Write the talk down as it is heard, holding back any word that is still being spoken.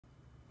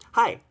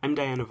Hi, I'm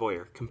Diana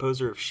Voyer,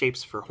 composer of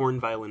Shapes for Horn,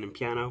 Violin, and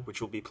Piano,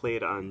 which will be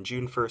played on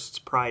June 1st's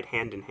Pride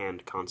Hand in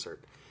Hand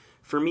concert.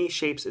 For me,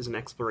 Shapes is an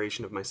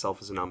exploration of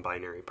myself as a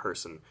non-binary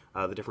person,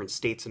 the different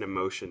states and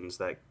emotions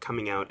that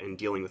coming out and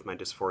dealing with my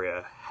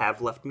dysphoria have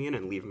left me in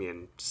and leave me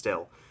in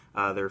still.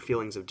 There are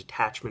feelings of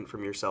detachment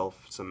from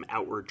yourself, some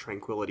outward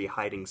tranquility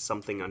hiding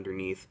something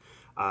underneath,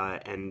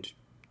 and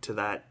to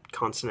that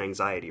constant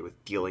anxiety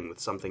with dealing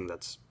with something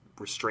that's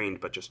restrained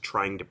but just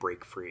trying to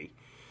break free.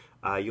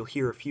 You'll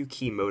hear a few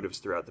key motives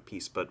throughout the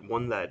piece, but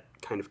one that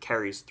kind of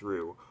carries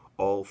through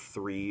all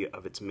three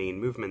of its main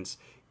movements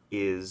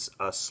is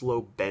a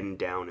slow bend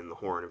down in the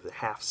horn of the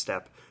half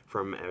step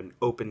from an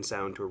open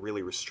sound to a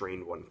really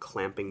restrained one,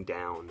 clamping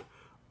down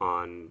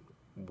on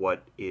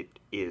what it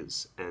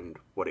is and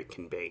what it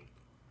can be.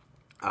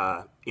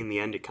 In the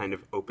end, it kind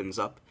of opens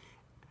up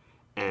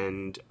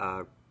and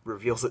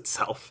reveals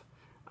itself.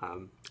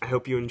 I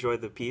hope you enjoy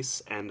the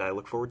piece, and I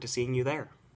look forward to seeing you there.